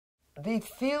The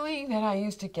feeling that I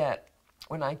used to get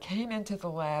when I came into the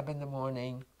lab in the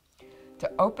morning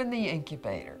to open the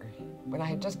incubator, when I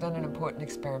had just done an important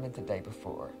experiment the day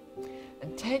before,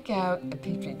 and take out a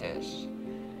petri dish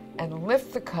and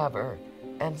lift the cover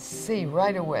and see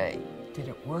right away, did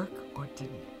it work or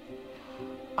didn't it?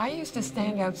 I used to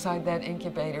stand outside that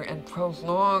incubator and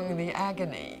prolong the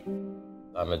agony.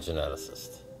 I'm a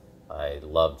geneticist. I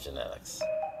love genetics.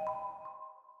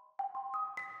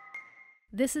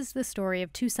 This is the story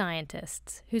of two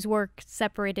scientists whose work,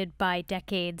 separated by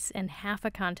decades and half a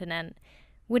continent,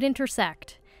 would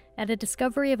intersect at a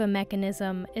discovery of a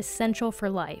mechanism essential for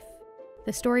life.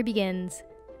 The story begins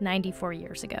 94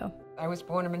 years ago. I was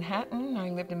born in Manhattan.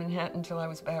 I lived in Manhattan until I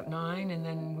was about 9, and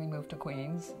then we moved to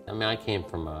Queens. I mean, I came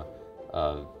from a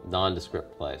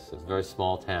nondescript place. It was a very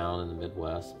small town in the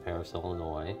Midwest, Paris,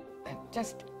 Illinois. I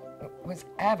just was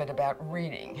avid about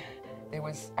reading. There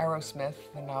was Aerosmith,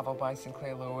 the novel by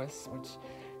Sinclair Lewis, which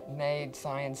made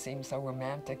science seem so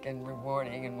romantic and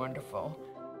rewarding and wonderful.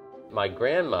 My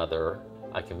grandmother,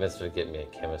 I convinced her to get me a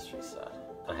chemistry set.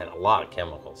 I had a lot of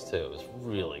chemicals too. It was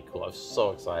really cool. I was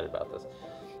so excited about this.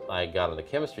 I got on the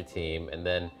chemistry team, and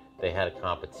then they had a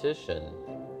competition,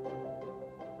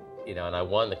 and I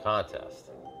won the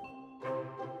contest.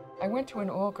 I went to an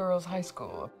all-girls high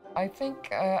school. I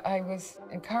think I was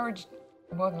encouraged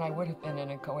more than I would have been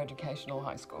in a coeducational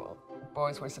high school.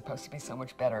 Boys were supposed to be so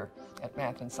much better at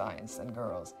math and science than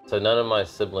girls. So none of my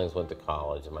siblings went to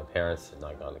college, and my parents had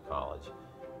not gone to college.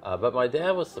 But my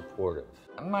dad was supportive.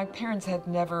 My parents had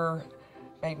never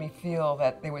made me feel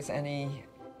that there was any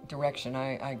direction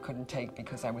I couldn't take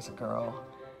because I was a girl,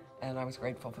 and I was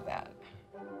grateful for that.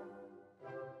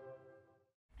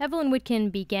 Evelyn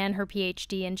Witkin began her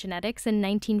PhD in genetics in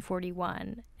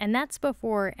 1941, and that's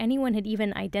before anyone had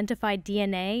even identified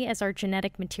DNA as our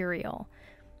genetic material.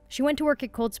 She went to work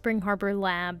at Cold Spring Harbor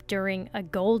Lab during a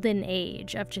golden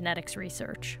age of genetics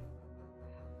research.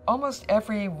 Almost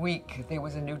every week there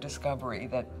was a new discovery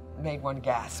that made one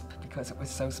gasp because it was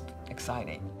so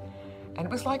exciting. And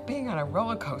it was like being on a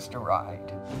roller coaster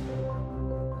ride.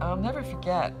 I'll never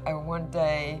forget one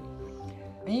day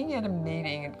being at a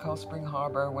meeting at Cold Spring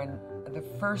Harbor when the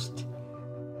first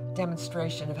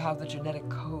demonstration of how the genetic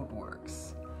code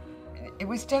works. It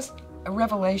was just a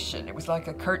revelation. It was like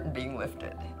a curtain being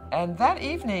lifted. And that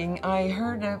evening I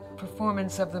heard a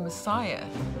performance of The Messiah.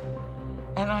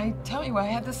 And I tell you, I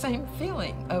had the same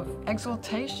feeling of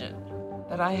exultation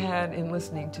that I had in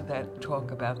listening to that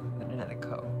talk about the genetic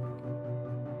code.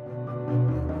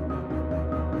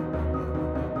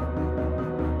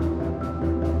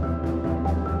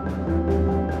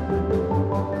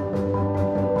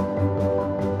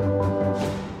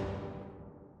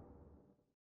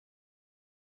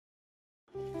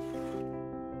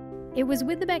 It was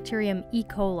with the bacterium E.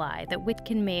 coli that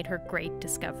Witkin made her great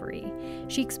discovery.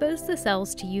 She exposed the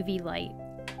cells to UV light,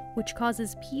 which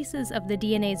causes pieces of the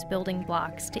DNA's building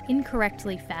blocks to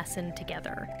incorrectly fasten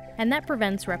together, and that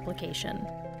prevents replication.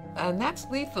 And that's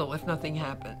lethal if nothing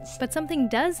happens. But something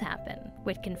does happen,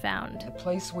 Witkin found. The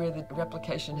place where the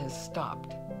replication has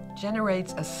stopped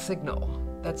generates a signal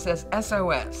that says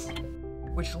SOS,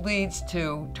 which leads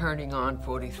to turning on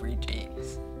 43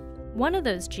 genes. One of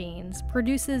those genes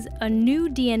produces a new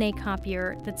DNA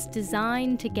copier that's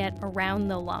designed to get around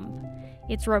the lump.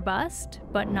 It's robust,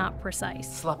 but not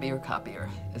precise. Sloppier copier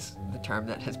is the term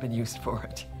that has been used for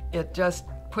it. It just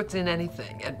puts in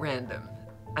anything at random,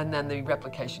 and then the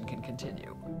replication can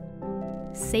continue.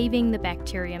 Saving the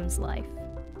bacterium's life.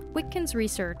 Witkin's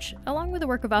research, along with the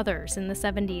work of others in the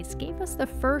 70s, gave us the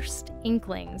first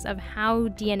inklings of how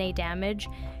DNA damage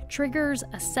triggers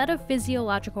a set of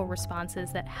physiological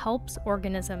responses that helps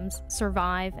organisms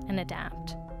survive and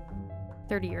adapt.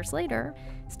 30 years later,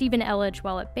 Stephen Elledge,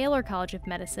 while at Baylor College of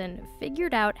Medicine,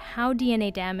 figured out how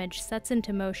DNA damage sets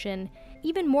into motion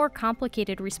even more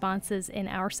complicated responses in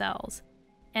our cells.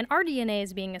 And our DNA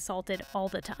is being assaulted all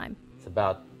the time. It's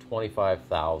about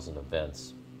 25,000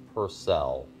 events per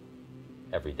cell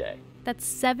every day. That's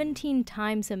 17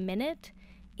 times a minute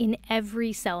in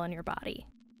every cell in your body.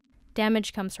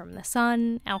 Damage comes from the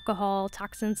sun, alcohol,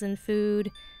 toxins in food,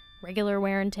 regular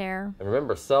wear and tear. And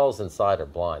remember, cells inside are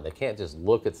blind. They can't just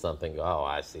look at something and go, oh,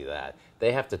 I see that.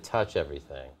 They have to touch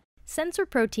everything. Sensor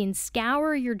proteins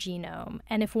scour your genome,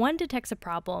 and if one detects a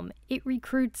problem, it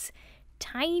recruits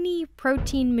tiny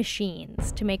protein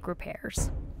machines to make repairs.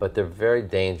 But they're very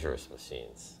dangerous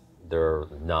machines. They're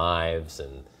knives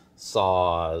and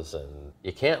saws, and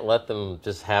you can't let them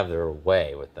just have their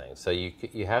way with things. So you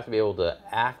have to be able to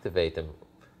activate them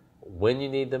when you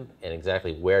need them and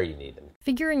exactly where you need them.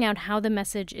 Figuring out how the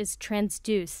message is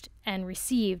transduced and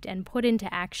received and put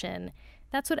into action,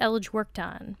 That's what Elledge worked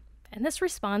on. And this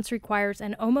response requires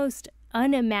an almost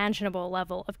unimaginable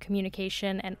level of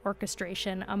communication and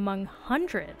orchestration among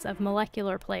hundreds of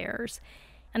molecular players.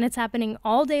 And it's happening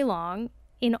all day long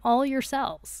in all your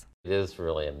cells. It is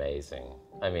really amazing.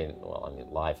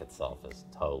 Life itself is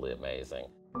totally amazing.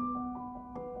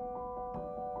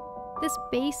 This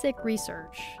basic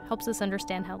research helps us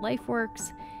understand how life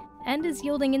works and is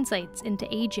yielding insights into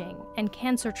aging and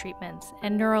cancer treatments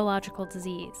and neurological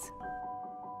disease.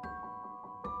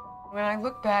 When I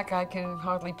look back, I can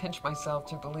hardly pinch myself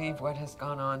to believe what has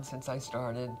gone on since I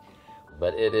started.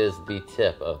 But it is the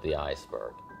tip of the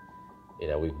iceberg.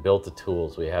 We've built the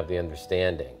tools, we have the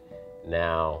understanding.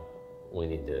 Now we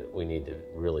need to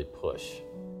really push.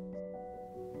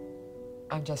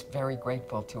 I'm just very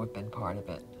grateful to have been part of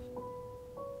it.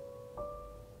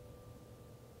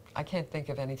 I can't think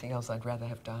of anything else I'd rather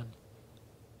have done.